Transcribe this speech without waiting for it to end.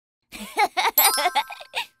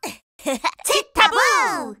치타부!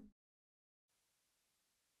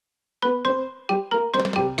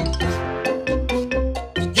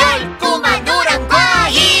 열꼬마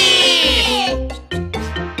노란과일!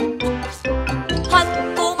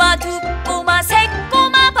 한 꼬마, 두 꼬마, 세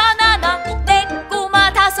꼬마 바나나, 네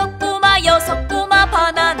꼬마, 다섯 꼬마, 여섯 꼬마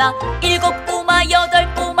바나나, 일곱 꼬마,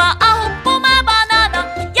 여덟 꼬마, 아홉 꼬마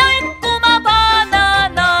바나나, 열 꼬마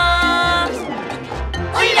바나나.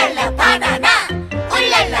 울랄라 바나나!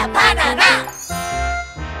 울랄라 바나나!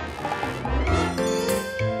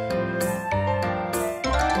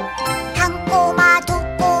 한 꼬마, 두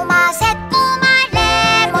꼬마, 세 꼬마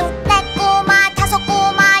레몬, 네 꼬마, 다섯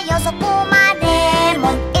꼬마, 여섯 꼬마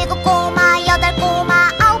레몬, 일곱 꼬마, 여덟 꼬마,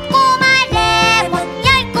 아홉 꼬마 레몬,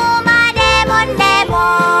 열 꼬마 레몬 레몬.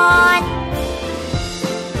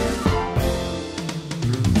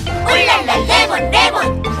 울랄라 레몬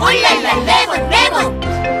레몬, 울랄라 레몬 레몬.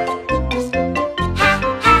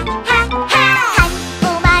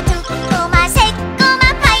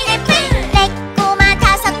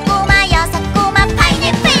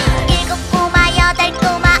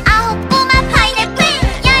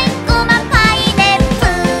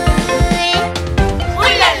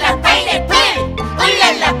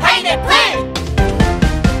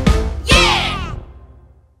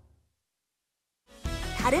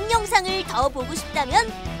 다른 영상을 더 보고 싶다면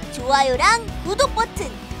좋아요랑 구독 버튼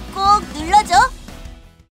꼭 눌러줘!